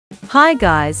Hi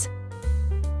guys!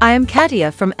 I am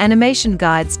Katia from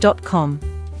animationguides.com.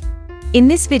 In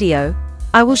this video,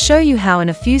 I will show you how in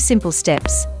a few simple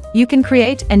steps, you can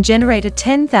create and generate a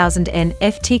 10,000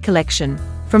 NFT collection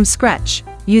from scratch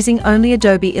using only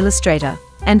Adobe Illustrator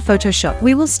and Photoshop.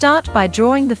 We will start by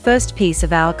drawing the first piece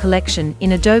of our collection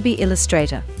in Adobe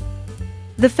Illustrator.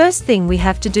 The first thing we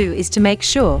have to do is to make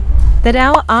sure that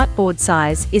our artboard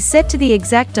size is set to the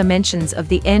exact dimensions of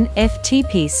the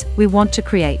NFT piece we want to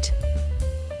create.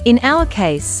 In our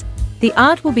case, the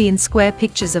art will be in square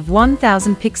pictures of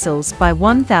 1000 pixels by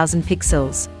 1000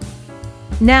 pixels.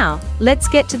 Now, let's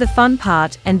get to the fun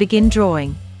part and begin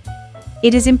drawing.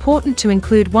 It is important to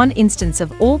include one instance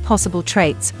of all possible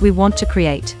traits we want to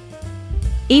create,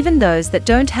 even those that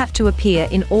don't have to appear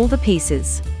in all the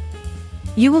pieces.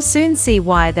 You will soon see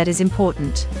why that is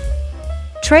important.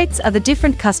 Traits are the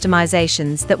different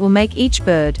customizations that will make each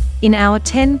bird in our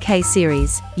 10K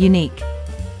series unique.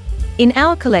 In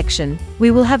our collection, we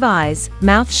will have eyes,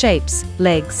 mouth shapes,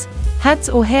 legs, hats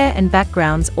or hair and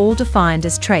backgrounds all defined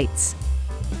as traits.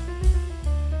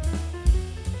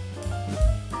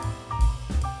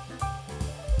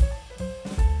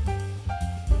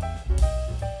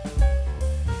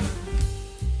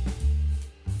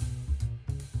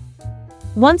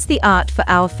 Once the art for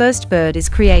our first bird is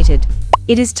created,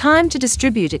 it is time to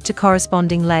distribute it to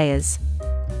corresponding layers.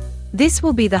 This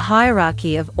will be the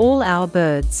hierarchy of all our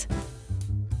birds.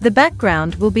 The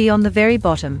background will be on the very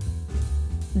bottom.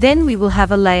 Then we will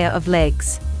have a layer of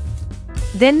legs.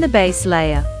 Then the base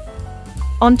layer.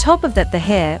 On top of that the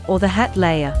hair or the hat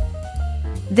layer.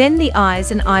 Then the eyes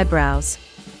and eyebrows.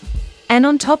 And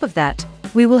on top of that,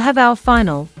 we will have our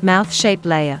final, mouth shape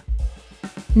layer.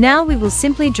 Now we will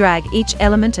simply drag each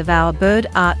element of our bird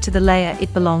art to the layer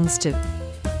it belongs to.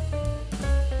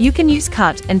 You can use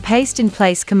cut and paste in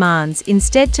place commands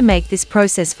instead to make this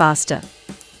process faster.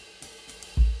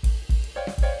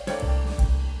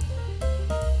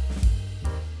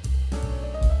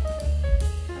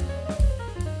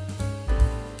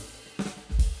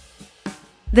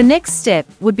 The next step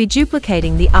would be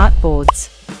duplicating the artboards.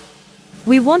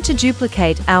 We want to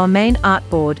duplicate our main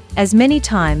artboard as many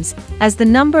times as the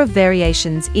number of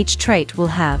variations each trait will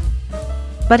have.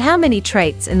 But how many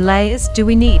traits and layers do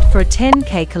we need for a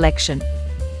 10K collection?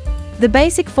 The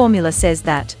basic formula says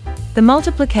that the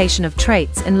multiplication of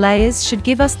traits and layers should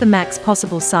give us the max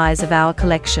possible size of our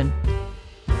collection.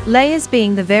 Layers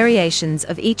being the variations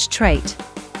of each trait.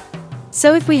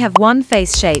 So if we have one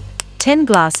face shape, 10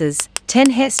 glasses,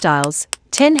 10 hairstyles,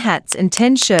 10 hats and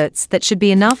 10 shirts, that should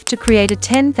be enough to create a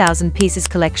 10,000 pieces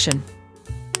collection.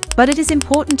 But it is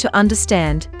important to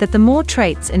understand that the more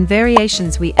traits and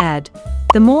variations we add,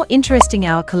 the more interesting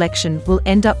our collection will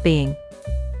end up being.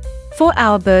 For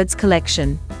our birds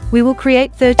collection, we will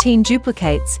create 13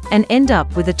 duplicates and end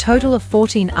up with a total of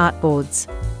 14 artboards.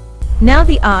 Now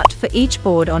the art for each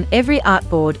board on every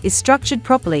artboard is structured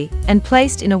properly and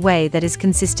placed in a way that is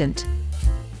consistent.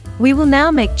 We will now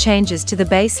make changes to the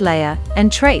base layer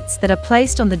and traits that are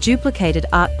placed on the duplicated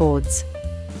artboards.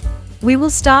 We will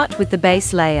start with the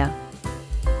base layer.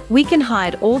 We can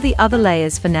hide all the other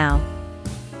layers for now.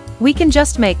 We can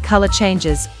just make color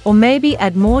changes or maybe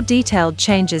add more detailed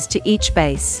changes to each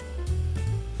base.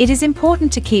 It is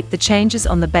important to keep the changes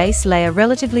on the base layer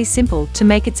relatively simple to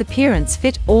make its appearance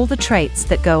fit all the traits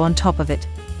that go on top of it.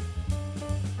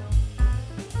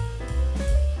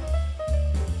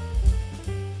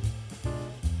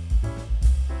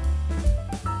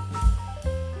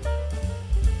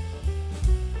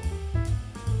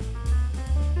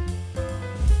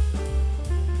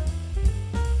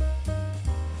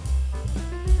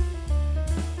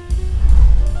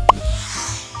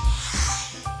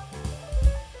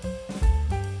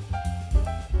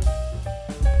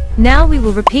 Now we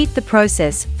will repeat the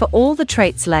process for all the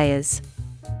traits layers.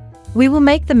 We will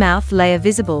make the mouth layer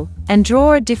visible and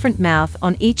draw a different mouth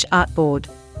on each artboard.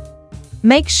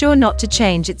 Make sure not to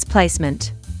change its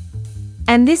placement.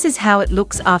 And this is how it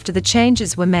looks after the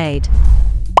changes were made.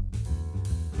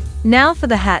 Now for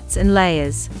the hats and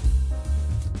layers.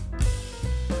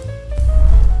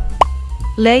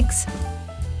 Legs,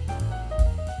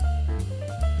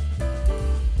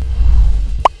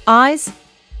 eyes,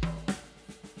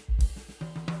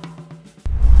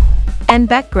 and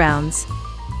backgrounds.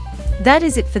 That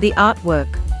is it for the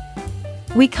artwork.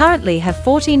 We currently have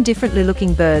 14 differently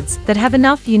looking birds that have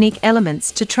enough unique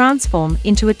elements to transform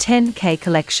into a 10K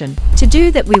collection. To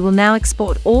do that, we will now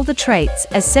export all the traits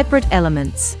as separate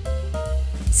elements.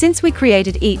 Since we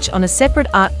created each on a separate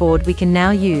artboard, we can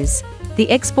now use the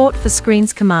Export for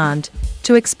Screens command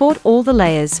to export all the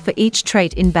layers for each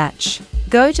trait in batch.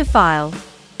 Go to File,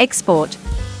 Export,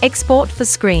 Export for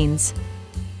screens.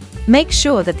 Make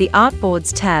sure that the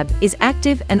Artboards tab is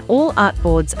active and all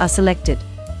artboards are selected.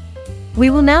 We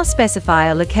will now specify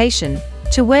a location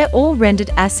to where all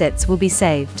rendered assets will be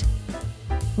saved.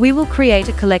 We will create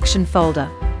a collection folder.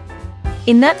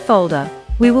 In that folder,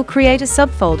 we will create a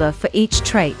subfolder for each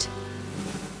trait.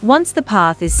 Once the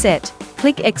path is set,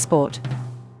 click Export.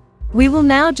 We will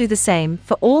now do the same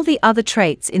for all the other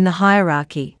traits in the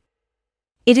hierarchy.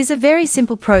 It is a very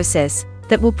simple process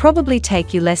that will probably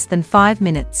take you less than 5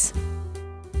 minutes.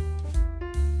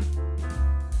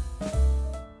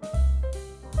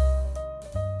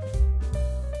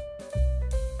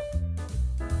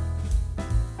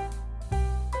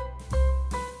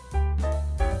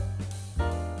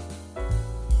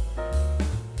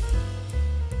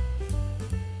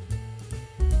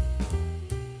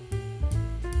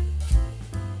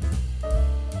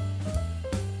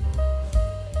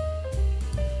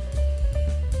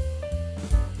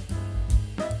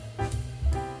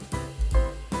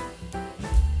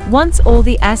 Once all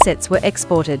the assets were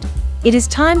exported, it is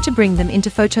time to bring them into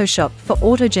Photoshop for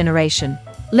auto-generation.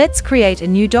 Let's create a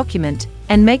new document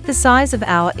and make the size of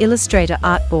our Illustrator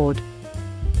artboard.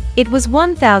 It was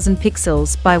 1000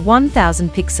 pixels by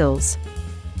 1000 pixels.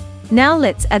 Now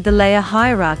let's add the layer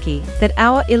hierarchy that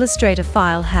our Illustrator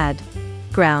file had.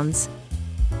 Grounds,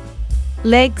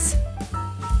 legs,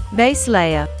 base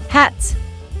layer, hats,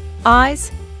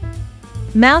 eyes,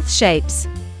 mouth shapes.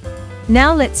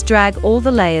 Now let's drag all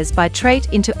the layers by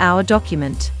trait into our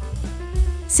document.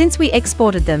 Since we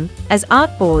exported them as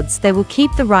artboards, they will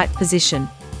keep the right position.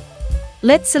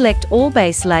 Let's select all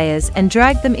base layers and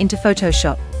drag them into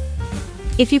Photoshop.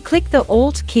 If you click the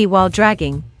Alt key while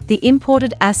dragging, the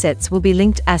imported assets will be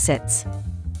linked assets.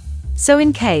 So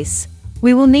in case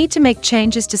we will need to make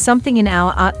changes to something in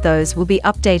our art, those will be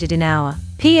updated in our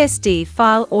PSD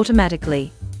file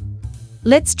automatically.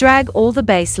 Let's drag all the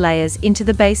base layers into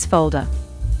the base folder.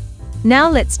 Now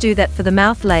let's do that for the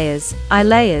mouth layers, eye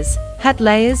layers, hat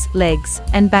layers, legs,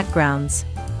 and backgrounds.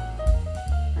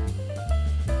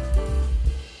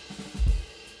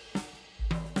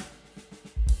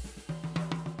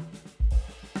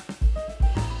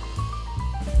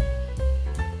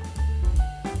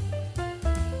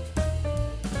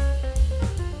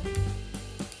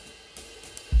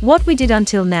 What we did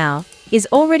until now is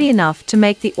already enough to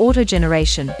make the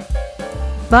auto-generation.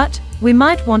 But we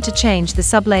might want to change the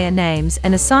sublayer names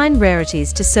and assign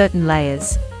rarities to certain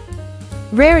layers.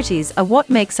 Rarities are what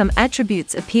make some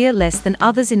attributes appear less than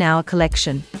others in our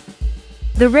collection.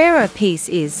 The rarer a piece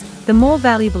is, the more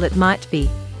valuable it might be.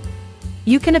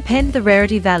 You can append the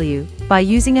rarity value by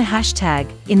using a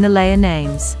hashtag in the layer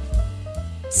names.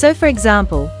 So for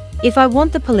example, if I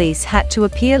want the police hat to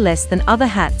appear less than other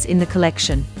hats in the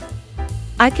collection,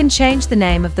 I can change the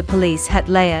name of the police hat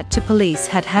layer to police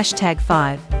hat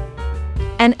 #5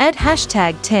 and add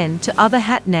 #10 to other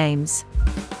hat names.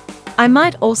 I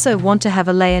might also want to have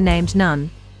a layer named None,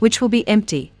 which will be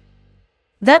empty.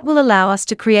 That will allow us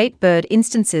to create bird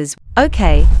instances.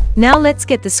 Okay, now let's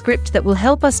get the script that will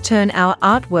help us turn our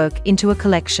artwork into a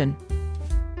collection.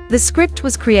 The script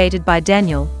was created by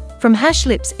Daniel from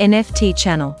Hashlip's NFT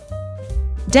channel.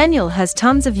 Daniel has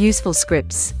tons of useful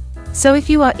scripts, so if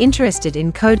you are interested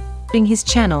in coding, his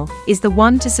channel is the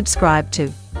one to subscribe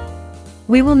to.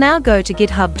 We will now go to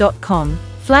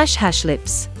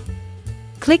github.com/hashlips.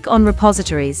 Click on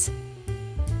repositories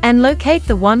and locate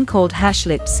the one called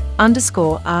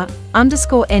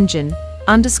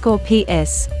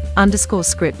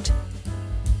hashlips_r_engine_ps_script.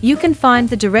 You can find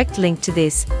the direct link to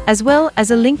this, as well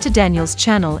as a link to Daniel's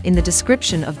channel in the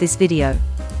description of this video.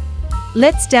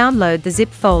 Let's download the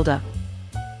zip folder.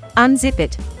 Unzip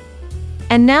it.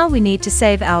 And now we need to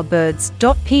save our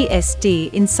birds.psd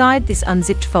inside this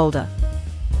unzipped folder.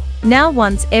 Now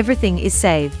once everything is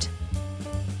saved,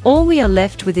 all we are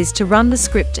left with is to run the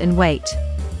script and wait.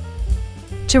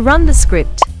 To run the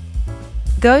script,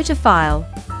 go to File,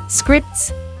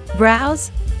 Scripts,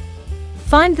 Browse.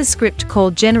 Find the script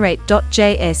called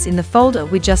generate.js in the folder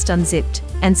we just unzipped,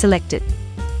 and select it.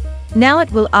 Now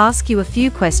it will ask you a few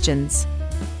questions.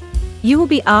 You will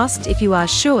be asked if you are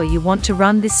sure you want to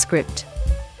run this script,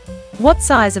 what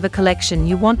size of a collection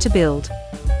you want to build.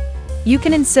 You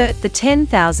can insert the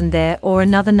 10,000 there or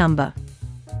another number.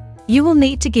 You will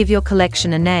need to give your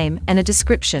collection a name and a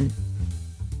description.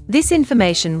 This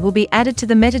information will be added to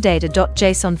the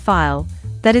metadata.json file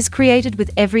that is created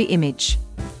with every image.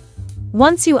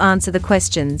 Once you answer the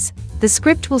questions, the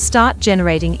script will start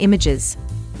generating images.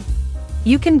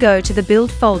 You can go to the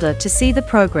build folder to see the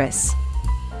progress.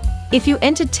 If you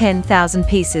entered 10,000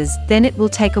 pieces, then it will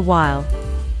take a while.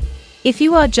 If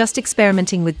you are just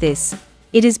experimenting with this,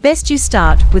 it is best you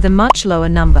start with a much lower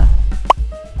number.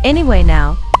 Anyway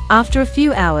now, after a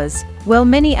few hours, well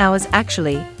many hours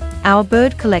actually, our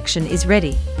bird collection is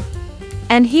ready.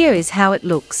 And here is how it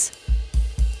looks.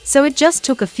 So it just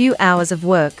took a few hours of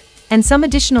work, and some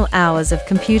additional hours of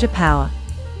computer power.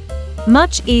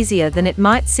 Much easier than it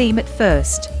might seem at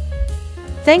first.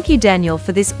 Thank you Daniel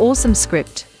for this awesome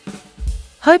script.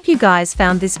 Hope you guys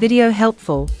found this video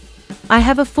helpful. I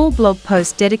have a full blog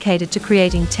post dedicated to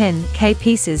creating 10K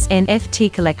pieces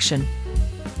NFT collection.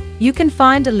 You can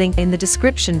find a link in the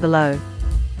description below.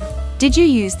 Did you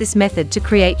use this method to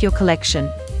create your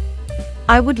collection?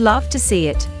 I would love to see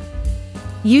it.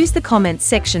 Use the comments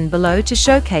section below to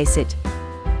showcase it.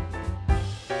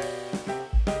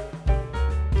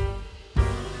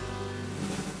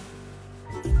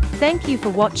 Thank you for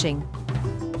watching.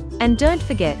 And don't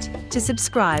forget to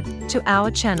subscribe to our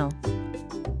channel.